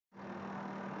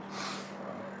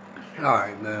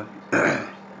Alright, man.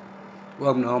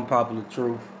 Welcome to Unpopular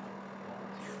Truth.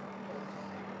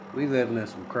 We living in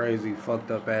some crazy, fucked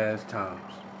up ass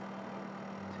times.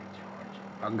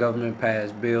 Our government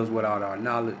passed bills without our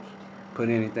knowledge, put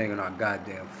anything in our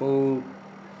goddamn food,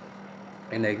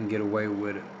 and they can get away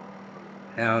with it.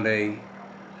 Now they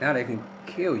can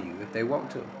kill you if they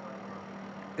want to.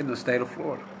 In the state of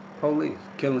Florida. Police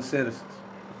killing citizens.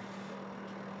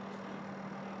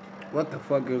 What the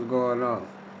fuck is going on?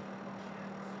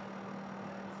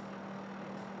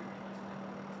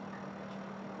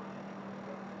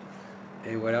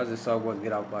 Anyway, I just want to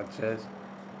get out my chest.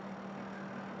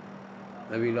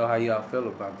 Let me know how y'all feel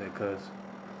about that, cause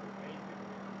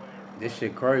this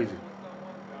shit crazy.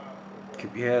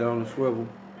 Keep your head on the swivel.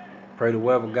 Pray to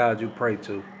whatever God you pray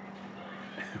to.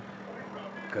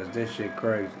 Cause this shit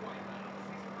crazy.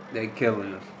 They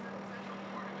killing us.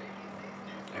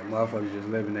 And motherfuckers just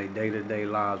living their day-to-day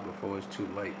lives before it's too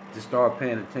late. Just start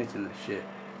paying attention to shit.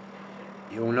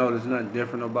 You don't know there's nothing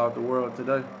different about the world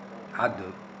today? I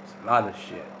do. It's a lot of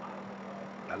shit.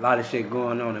 A lot of shit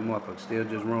going on and motherfuckers still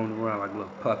just roaming around like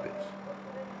little puppets.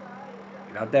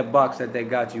 Get out that box that they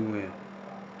got you in.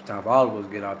 It's time for all of us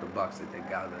to get out the box that they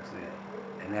got us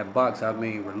in. And that box, I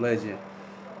mean religion,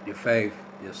 your faith,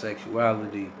 your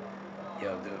sexuality,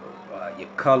 your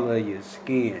color, your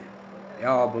skin.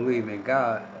 Y'all believe in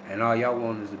God, and all y'all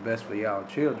want is the best for y'all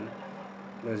children.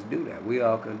 Let's do that. We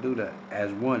all can do that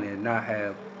as one and not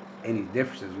have any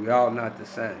differences. We all not the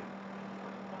same.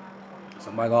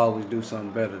 Somebody always do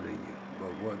something better than you. But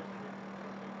what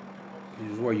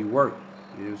is where you work.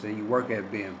 You know what I'm saying? You work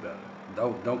at being better.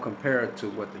 Don't compare it to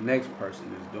what the next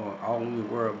person is doing. Only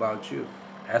worry about you.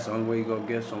 That's the only way you gonna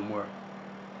get somewhere.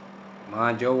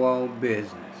 Mind your own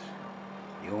business.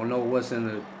 You don't know what's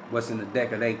in the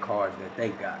deck of their cards that they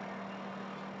got.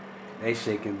 They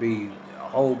shit can be a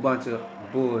whole bunch of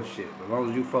bullshit. But as long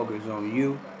as you focus on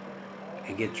you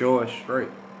and get yours straight.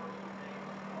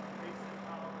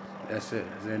 That's it.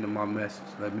 That's the end of my message.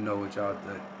 Let me know what y'all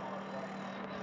think.